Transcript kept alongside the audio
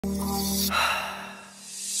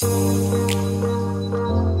Welcome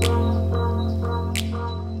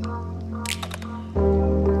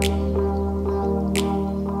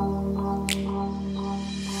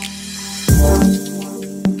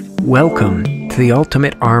to the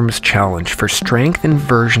Ultimate Arms Challenge for strength,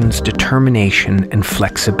 inversions, determination, and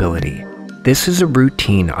flexibility. This is a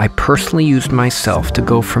routine I personally used myself to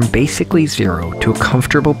go from basically zero to a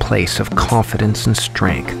comfortable place of confidence and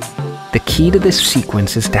strength. The key to this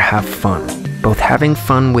sequence is to have fun, both having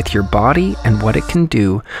fun with your body and what it can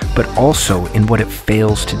do, but also in what it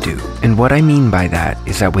fails to do. And what I mean by that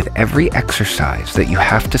is that with every exercise that you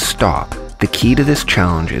have to stop, the key to this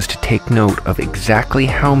challenge is to take note of exactly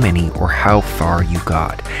how many or how far you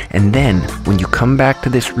got. And then, when you come back to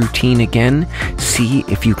this routine again, see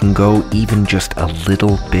if you can go even just a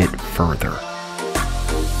little bit further.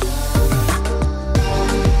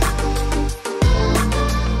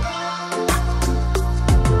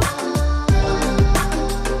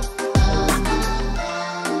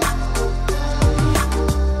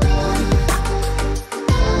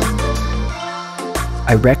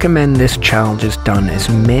 I recommend this challenge is done as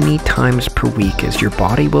many times per week as your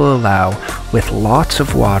body will allow, with lots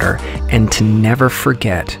of water, and to never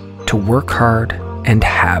forget to work hard and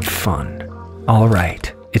have fun.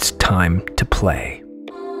 Alright, it's time to play.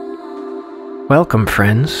 Welcome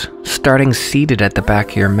friends. Starting seated at the back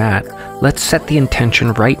of your mat, let's set the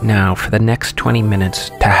intention right now for the next 20 minutes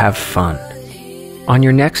to have fun. On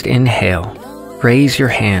your next inhale, raise your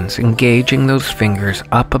hands, engaging those fingers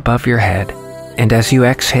up above your head. And as you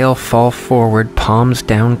exhale, fall forward, palms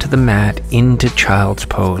down to the mat into child's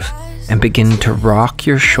pose, and begin to rock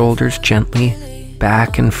your shoulders gently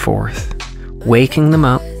back and forth, waking them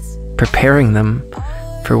up, preparing them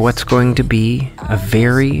for what's going to be a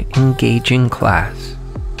very engaging class.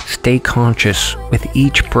 Stay conscious with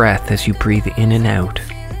each breath as you breathe in and out,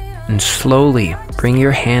 and slowly bring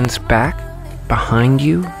your hands back behind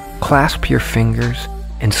you, clasp your fingers,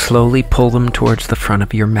 and slowly pull them towards the front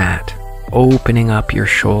of your mat, opening up your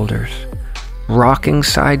shoulders, rocking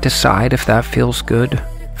side to side if that feels good,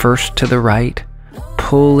 first to the right,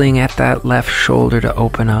 pulling at that left shoulder to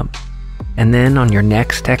open up, and then on your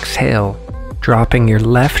next exhale, dropping your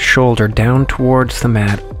left shoulder down towards the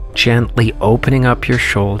mat, gently opening up your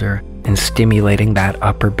shoulder and stimulating that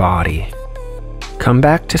upper body. Come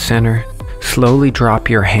back to center, slowly drop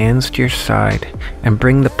your hands to your side and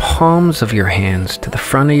bring the palms of your hands to the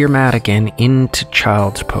front of your mat again into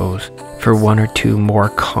child's pose for one or two more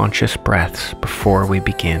conscious breaths before we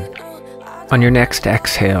begin. On your next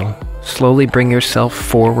exhale, slowly bring yourself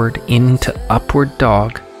forward into upward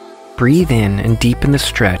dog. Breathe in and deepen the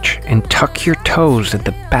stretch and tuck your toes at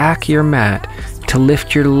the back of your mat to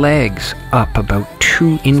lift your legs up about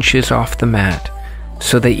 2 inches off the mat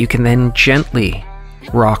so that you can then gently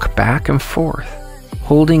rock back and forth,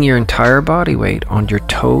 holding your entire body weight on your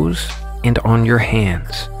toes and on your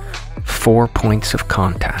hands. 4 points of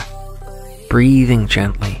contact. Breathing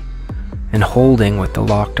gently and holding with the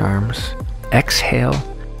locked arms. Exhale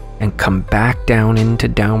and come back down into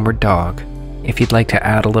downward dog. If you'd like to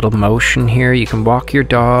add a little motion here, you can walk your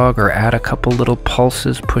dog or add a couple little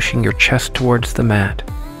pulses pushing your chest towards the mat.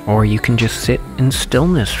 Or you can just sit in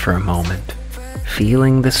stillness for a moment,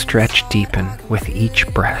 feeling the stretch deepen with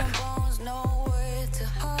each breath.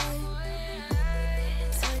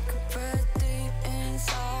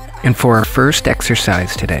 And for our first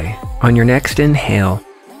exercise today, on your next inhale,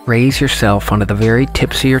 raise yourself onto the very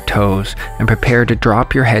tips of your toes and prepare to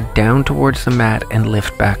drop your head down towards the mat and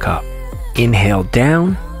lift back up. Inhale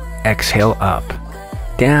down, exhale up.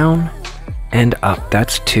 Down and up,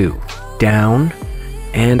 that's 2. Down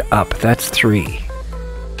and up, that's 3.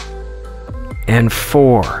 And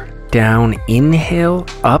 4. Down, inhale,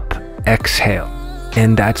 up, exhale.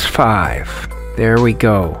 And that's 5. There we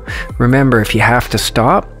go. Remember, if you have to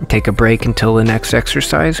stop, take a break until the next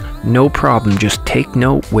exercise, no problem. Just take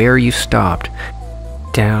note where you stopped.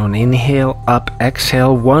 Down, inhale, up,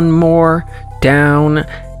 exhale. One more. Down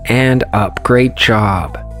and up. Great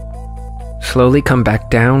job. Slowly come back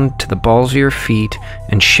down to the balls of your feet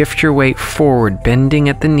and shift your weight forward, bending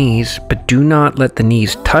at the knees, but do not let the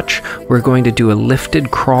knees touch. We're going to do a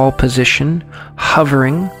lifted crawl position,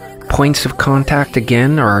 hovering. Points of contact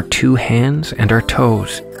again are our 2 hands and our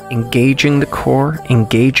toes, engaging the core,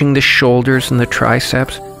 engaging the shoulders and the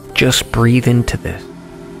triceps. Just breathe into this.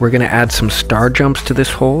 We're going to add some star jumps to this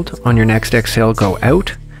hold. On your next exhale, go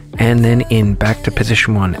out and then in, back to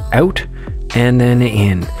position 1, out and then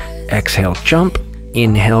in. Exhale, jump,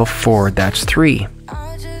 inhale, forward, that's 3.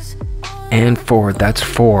 And forward, that's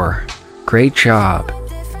 4. Great job.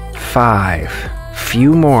 5.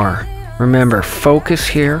 Few more. Remember, focus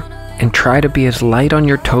here and try to be as light on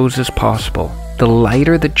your toes as possible. The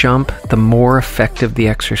lighter the jump, the more effective the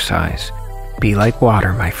exercise. Be like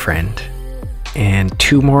water, my friend. And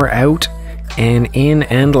 2 more out and in,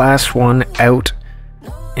 and last one out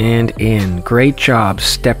and in. Great job.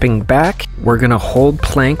 Stepping back, we're going to hold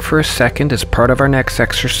plank for a second as part of our next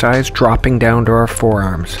exercise, dropping down to our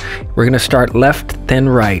forearms. We're going to start left, then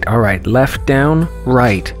right. All right, left down,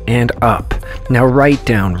 right, and up. Now right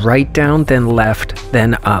down, then left,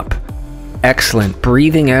 then up. Excellent.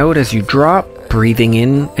 Breathing out as you drop, breathing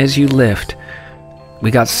in as you lift. We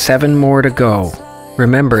got 7 more to go.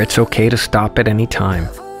 Remember, it's okay to stop at any time.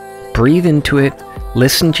 Breathe into it,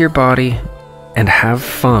 listen to your body, and have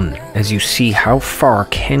fun as you see how far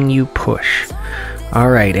can you push. All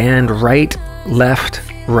right, and right, left,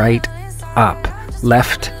 up.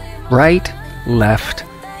 Left, right, left,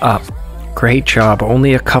 up. Great job.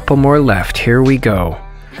 Only a couple more left. Here we go.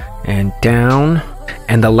 And down.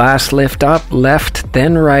 And the last lift up, left,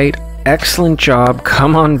 then right. Excellent job.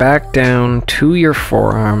 Come on back down to your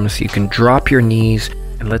forearms. You can drop your knees.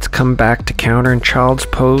 And let's come back to counter and child's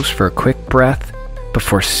pose for a quick breath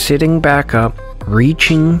before sitting back up,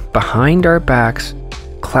 reaching behind our backs,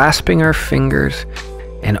 clasping our fingers,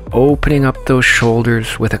 and opening up those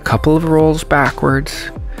shoulders with a couple of rolls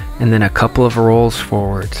backwards and then a couple of rolls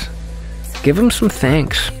forwards. Give them some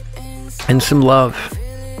thanks and some love.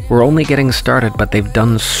 We're only getting started, but they've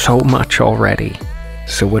done so much already.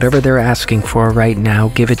 So whatever they're asking for right now,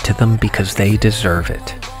 give it to them because they deserve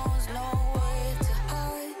it.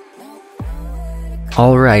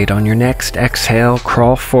 Alright, on your next exhale,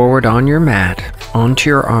 crawl forward on your mat, onto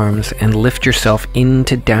your arms, and lift yourself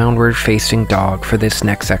into downward facing dog for this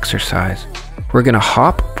next exercise. We're going to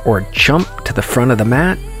hop or jump to the front of the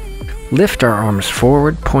mat, lift our arms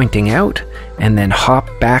forward, pointing out, and then hop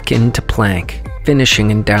back into plank,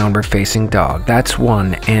 finishing in downward facing dog. That's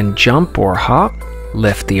 1. And jump or hop,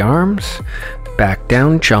 lift the arms, back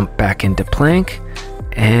down, jump back into plank,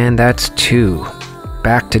 and that's 2.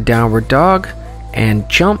 Back to downward dog, and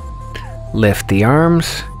jump, lift the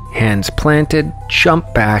arms, hands planted,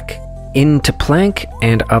 jump back into plank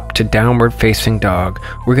and up to downward facing dog.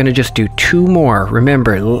 We're going to just do 2 more.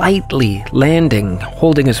 Remember, lightly landing,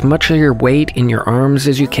 holding as much of your weight in your arms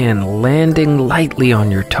as you can, landing lightly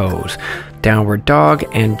on your toes. Downward dog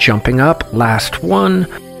and jumping up. Last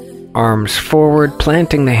 1. Arms forward,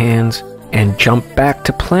 planting the hands, and jump back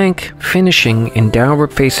to plank, finishing in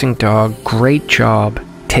downward facing dog. Great job.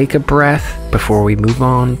 Take a breath before we move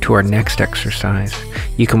on to our next exercise.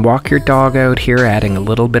 You can walk your dog out here, adding a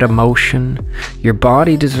little bit of motion. Your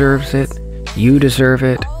body deserves it. You deserve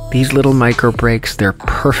it. These little micro breaks, they're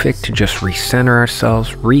perfect to just recenter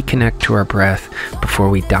ourselves, reconnect to our breath before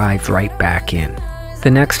we dive right back in.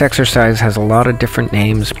 The next exercise has a lot of different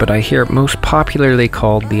names, but I hear it most popularly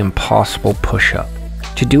called the impossible push-up.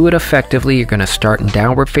 To do it effectively, you're going to start in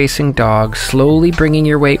downward facing dog, slowly bringing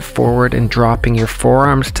your weight forward and dropping your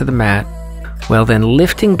forearms to the mat, while then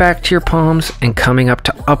lifting back to your palms and coming up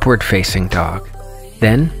to upward facing dog.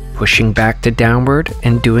 Then pushing back to downward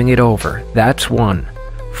and doing it over. That's 1.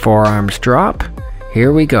 Forearms drop.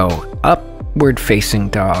 Here we go. Upward facing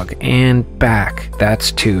dog and back.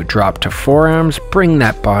 That's 2. Drop to forearms, bring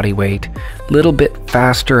that body weight. Little bit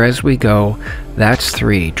faster as we go. That's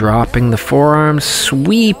 3. Dropping the forearms,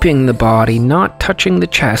 sweeping the body, not touching the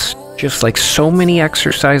chest. Just like so many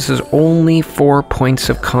exercises, only 4 points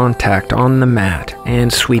of contact on the mat.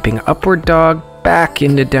 And sweeping upward dog, back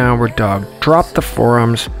into downward dog. Drop the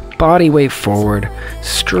forearms, body weight forward,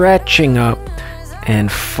 stretching up,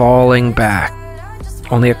 and falling back.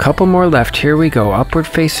 Only a couple more left. Here we go. Upward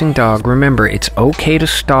facing dog. Remember, it's okay to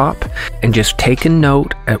stop and just take a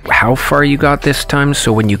note at how far you got this time,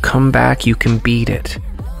 so when you come back, you can beat it.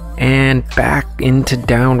 And back into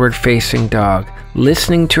downward facing dog.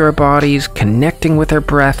 Listening to our bodies, connecting with our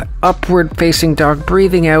breath. Upward facing dog,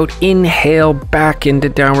 breathing out. Inhale, back into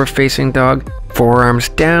downward facing dog. Forearms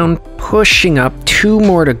down, pushing up. 2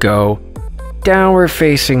 more to go. Downward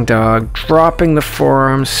facing dog, dropping the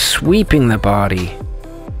forearms, sweeping the body.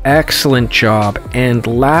 Excellent job. And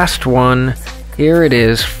last one, here it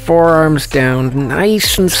is. Forearms down,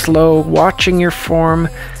 nice and slow, watching your form,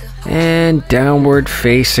 and downward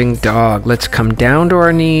facing dog. Let's come down to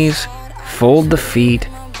our knees, fold the feet,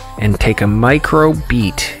 and take a micro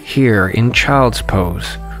beat here in child's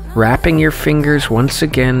pose, wrapping your fingers once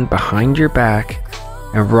again behind your back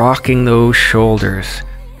and rocking those shoulders.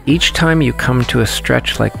 Each time you come to a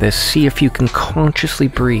stretch like this, see if you can consciously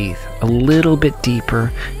breathe a little bit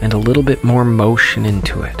deeper and a little bit more motion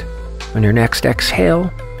into it. On your next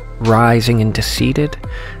exhale, rising into seated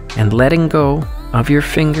and letting go of your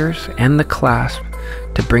fingers and the clasp,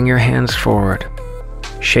 to bring your hands forward.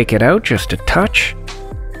 Shake it out just a touch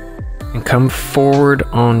and come forward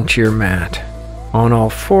onto your mat. On all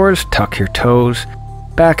fours, tuck your toes,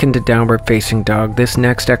 back into downward facing dog. This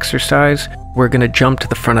next exercise, we're going to jump to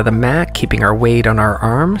the front of the mat, keeping our weight on our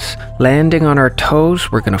arms. Landing on our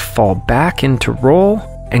toes, we're going to fall back into roll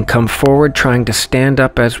and come forward, trying to stand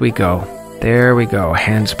up as we go. There we go.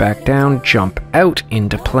 Hands back down, jump out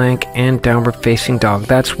into plank and downward facing dog.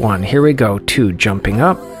 That's 1. Here we go. 2, jumping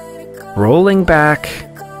up, rolling back,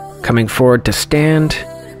 coming forward to stand,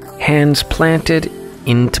 hands planted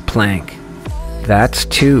into plank. That's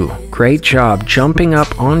 2. Great job. Jumping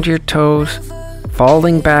up onto your toes,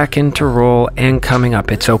 falling back into roll and coming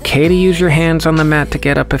up. It's okay to use your hands on the mat to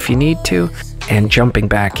get up if you need to. And jumping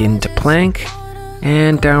back into plank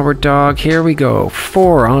and downward dog. Here we go.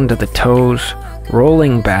 4 onto the toes,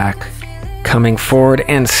 rolling back, coming forward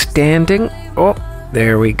and standing. Oh,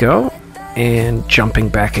 there we go. And jumping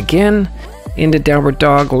back again into downward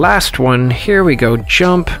dog. Last one. Here we go.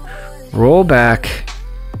 Jump, roll back,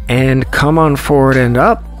 and come on forward and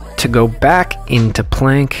up to go back into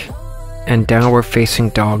plank and downward facing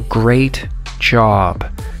dog. Great job.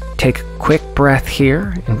 Take a quick breath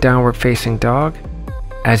here in downward facing dog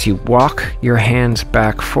as you walk your hands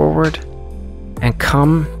back forward and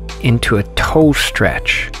come into a toe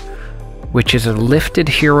stretch, which is a lifted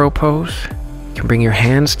hero pose. You can bring your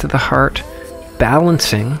hands to the heart,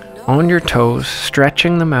 balancing on your toes,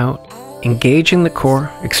 stretching them out, engaging the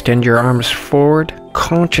core. Extend your arms forward,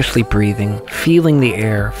 consciously breathing, feeling the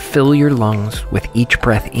air fill your lungs with each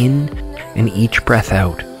breath in and each breath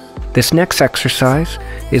out. This next exercise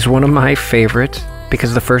is one of my favorites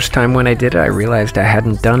because the first time when I did it, I realized I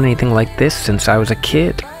hadn't done anything like this since I was a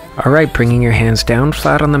kid. Alright, bringing your hands down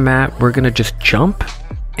flat on the mat, we're going to just jump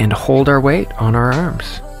and hold our weight on our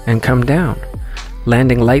arms and come down,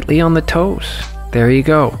 landing lightly on the toes. There you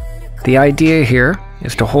go. The idea here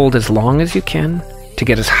is to hold as long as you can, to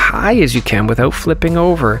get as high as you can without flipping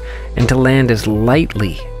over, and to land as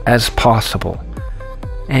lightly as possible.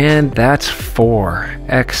 And that's 4.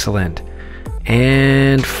 Excellent.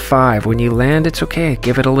 And 5. When you land, it's okay.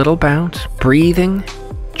 Give it a little bounce. Breathing,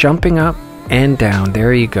 jumping up and down.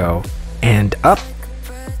 There you go. And up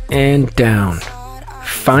and down.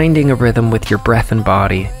 Finding a rhythm with your breath and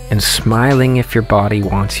body, and smiling if your body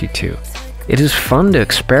wants you to. It is fun to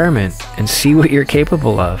experiment and see what you're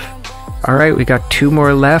capable of. Alright, we got 2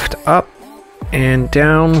 more left. Up and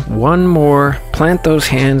down. 1 more. Plant those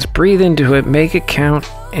hands. Breathe into it. Make it count.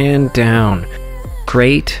 And down.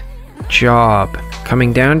 Great job.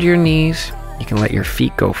 Coming down to your knees. You can let your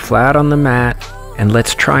feet go flat on the mat. And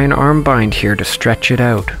let's try an arm bind here to stretch it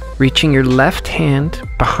out. Reaching your left hand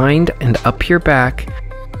behind and up your back.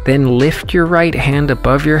 Then lift your right hand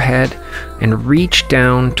above your head and reach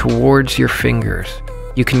down towards your fingers.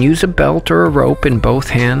 You can use a belt or a rope in both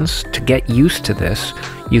hands to get used to this.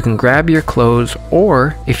 You can grab your clothes,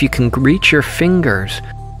 or if you can reach your fingers,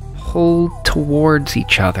 pull towards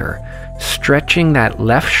each other, stretching that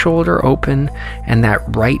left shoulder open, and that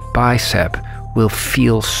right bicep will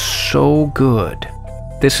feel so good.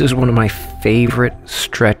 This is one of my favorite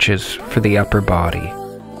stretches for the upper body.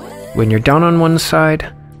 When you're done on one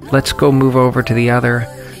side, let's go move over to the other,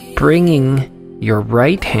 bringing your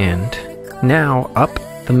right hand now up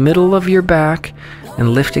the middle of your back and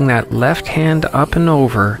lifting that left hand up and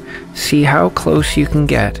over. See how close you can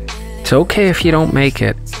get. It's okay if you don't make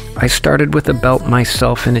it. I started with a belt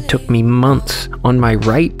myself and it took me months on my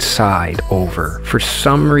right side over. For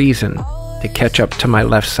some reason, to catch up to my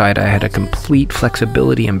left side, I had a complete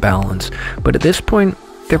flexibility imbalance. But at this point,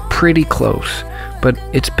 they're pretty close. But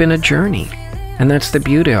it's been a journey. And that's the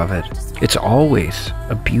beauty of it. It's always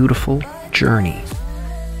a beautiful journey.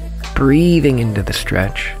 Breathing into the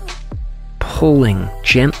stretch. Pulling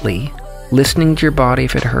gently. Listening to your body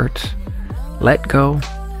if it hurts. Let go.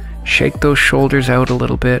 Shake those shoulders out a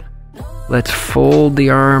little bit. Let's fold the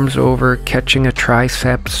arms over, catching a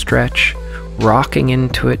tricep stretch. Rocking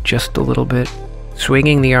into it just a little bit.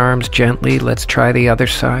 Swinging the arms gently. Let's try the other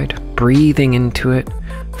side. Breathing into it.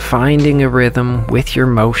 Finding a rhythm with your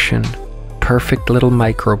motion. Perfect little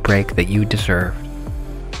micro break that you deserve.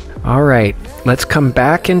 Alright, let's come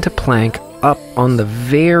back into plank, up on the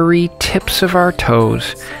very tips of our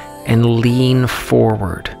toes and lean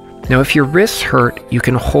forward. Now if your wrists hurt, you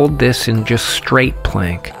can hold this in just straight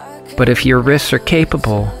plank. But if your wrists are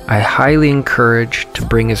capable, I highly encourage to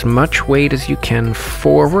bring as much weight as you can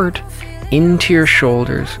forward into your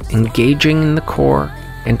shoulders, engaging in the core,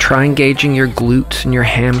 and try engaging your glutes and your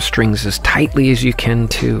hamstrings as tightly as you can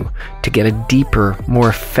too, to get a deeper, more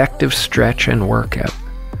effective stretch and workout.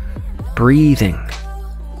 Breathing.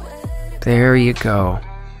 There you go.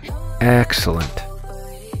 Excellent.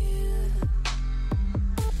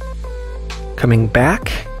 Coming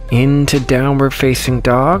back into downward facing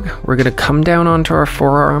dog, we're going to come down onto our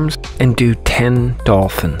forearms and do 10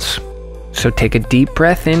 dolphins. So take a deep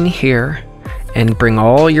breath in here and bring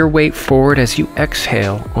all your weight forward as you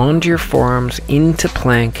exhale onto your forearms into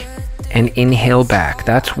plank and inhale back.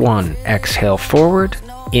 That's 1. Exhale forward,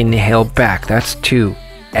 inhale back. That's 2.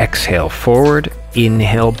 Exhale forward,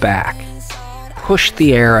 inhale back. Push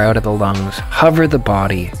the air out of the lungs, hover the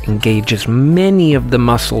body, engage as many of the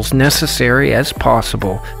muscles necessary as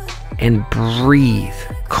possible, and breathe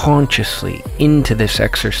consciously into this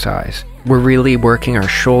exercise. We're really working our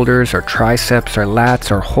shoulders, our triceps, our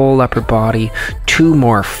lats, our whole upper body. 2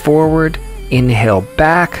 more forward, inhale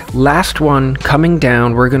back. Last one, coming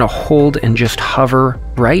down, we're gonna hold and just hover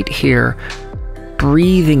right here,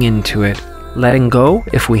 breathing into it, letting go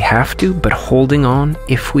if we have to, but holding on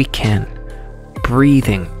if we can.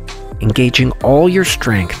 Breathing, engaging all your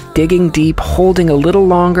strength, digging deep, holding a little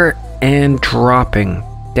longer, and dropping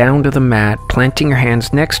down to the mat, planting your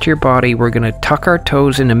hands next to your body. We're going to tuck our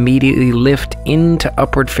toes and immediately lift into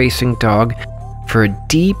upward facing dog for a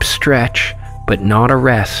deep stretch, but not a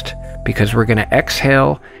rest, because we're going to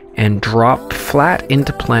exhale and drop flat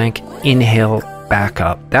into plank, inhale back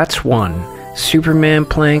up. That's 1. Superman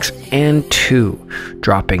planks, and 2.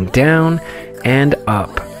 Dropping down and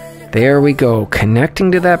up. There we go,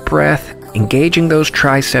 connecting to that breath, engaging those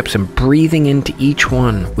triceps and breathing into each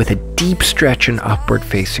one with a deep stretch and upward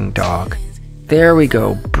facing dog. There we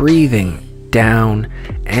go, breathing down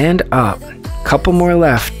and up. Couple more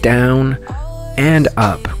left, down and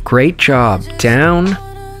up. Great job, down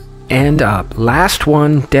and up. Last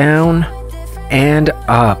one, down and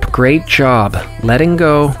up. Great job, letting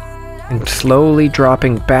go and slowly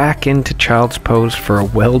dropping back into child's pose for a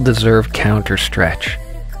well-deserved counter stretch.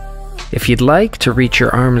 If you'd like to reach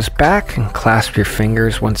your arms back and clasp your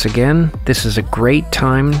fingers once again, this is a great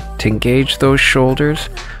time to engage those shoulders,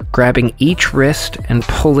 grabbing each wrist and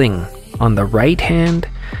pulling on the right hand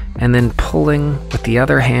and then pulling with the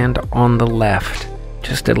other hand on the left.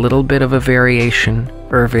 Just a little bit of a variation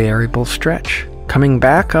or a variable stretch. Coming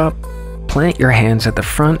back up, plant your hands at the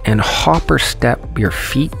front and hop or step your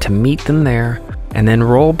feet to meet them there, and then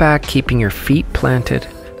roll back, keeping your feet planted.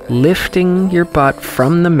 Lifting your butt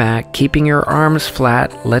from the mat, keeping your arms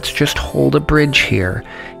flat. Let's just hold a bridge here.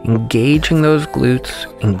 Engaging those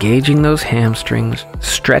glutes, engaging those hamstrings,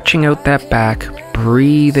 stretching out that back.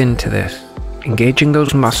 Breathe into this. Engaging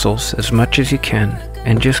those muscles as much as you can,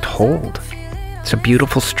 and just hold. It's a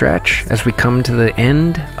beautiful stretch as we come to the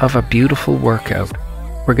end of a beautiful workout.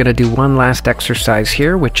 We're going to do one last exercise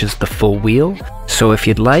here, which is the full wheel. So if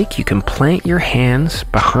you'd like, you can plant your hands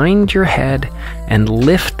behind your head and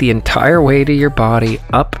lift the entire weight of your body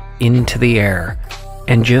up into the air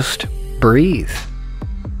and just breathe.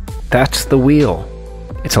 That's the wheel.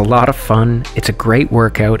 It's a lot of fun. It's a great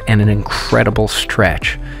workout and an incredible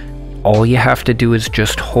stretch. All you have to do is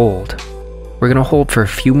just hold. We're going to hold for a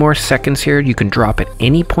few more seconds here. You can drop at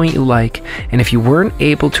any point you like, and if you weren't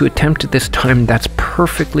able to attempt it this time, that's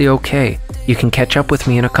perfectly okay. You can catch up with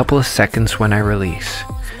me in a couple of seconds when I release.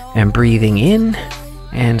 And breathing in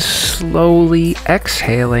and slowly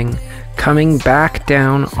exhaling, coming back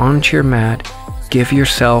down onto your mat. Give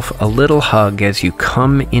yourself a little hug as you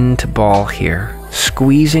come into ball here,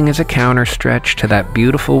 squeezing as a counter stretch to that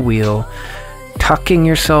beautiful wheel, tucking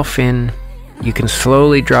yourself in. You can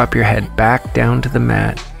slowly drop your head back down to the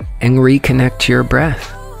mat and reconnect to your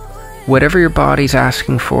breath. Whatever your body's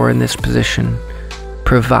asking for in this position,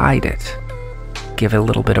 provide it. Give it a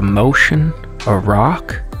little bit of motion, a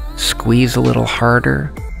rock, squeeze a little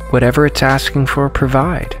harder. Whatever it's asking for,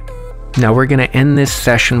 provide. Now we're going to end this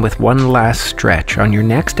session with one last stretch. On your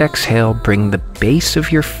next exhale, bring the base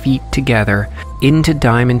of your feet together into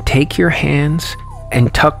diamond. Take your hands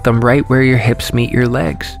and tuck them right where your hips meet your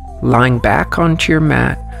legs. Lying back onto your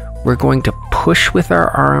mat, we're going to push with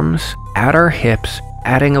our arms at our hips,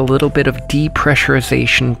 adding a little bit of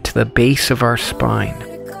depressurization to the base of our spine.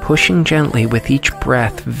 Pushing gently with each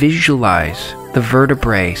breath, visualize the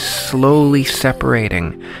vertebrae slowly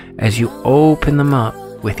separating as you open them up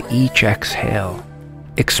with each exhale.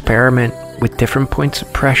 Experiment with different points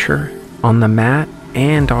of pressure on the mat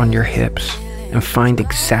and on your hips, and find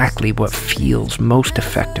exactly what feels most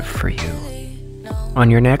effective for you. On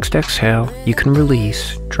your next exhale, you can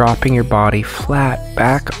release, dropping your body flat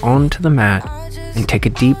back onto the mat, and take a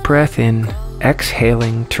deep breath in,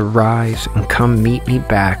 exhaling to rise and come meet me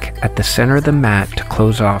back at the center of the mat to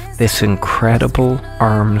close off this incredible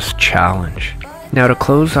arms challenge. Now to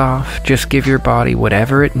close off, just give your body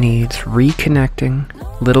whatever it needs, reconnecting,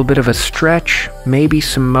 little bit of a stretch, maybe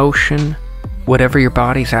some motion, whatever your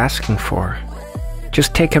body's asking for.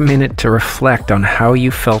 Just take a minute to reflect on how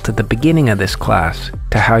you felt at the beginning of this class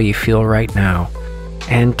to how you feel right now.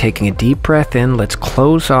 And taking a deep breath in, let's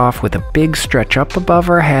close off with a big stretch up above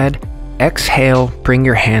our head. Exhale, bring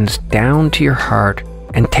your hands down to your heart,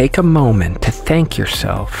 and take a moment to thank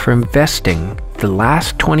yourself for investing the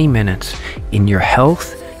last 20 minutes in your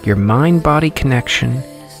health, your mind-body connection,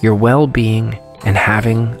 your well-being, and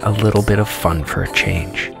having a little bit of fun for a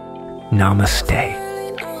change. Namaste.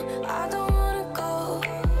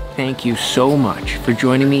 Thank you so much for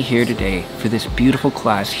joining me here today for this beautiful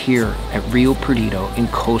class here at Rio Perdido in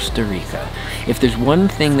Costa Rica. If there's one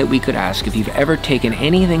thing that we could ask, if you've ever taken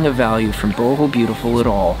anything of value from Boho Beautiful at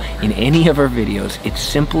all in any of our videos, it's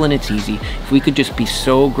simple and it's easy. If we could just be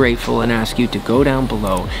so grateful and ask you to go down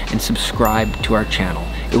below and subscribe to our channel.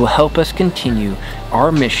 It will help us continue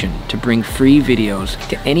our mission to bring free videos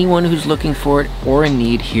to anyone who's looking for it or in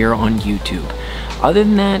need here on YouTube. Other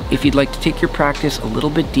than that, if you'd like to take your practice a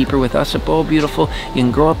little bit deeper with us at Boho Beautiful, you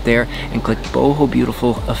can go up there and click Boho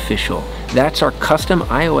Beautiful Official. That's our custom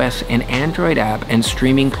iOS and Android app and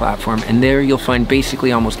streaming platform, and there you'll find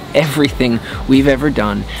basically almost everything we've ever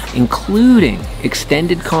done, including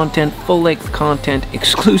extended content, full-length content,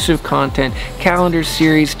 exclusive content, calendars,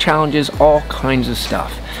 series, challenges, all kinds of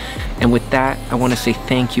stuff. And with that, I want to say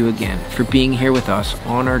thank you again for being here with us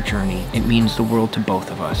on our journey. It means the world to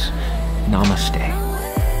both of us. Namaste.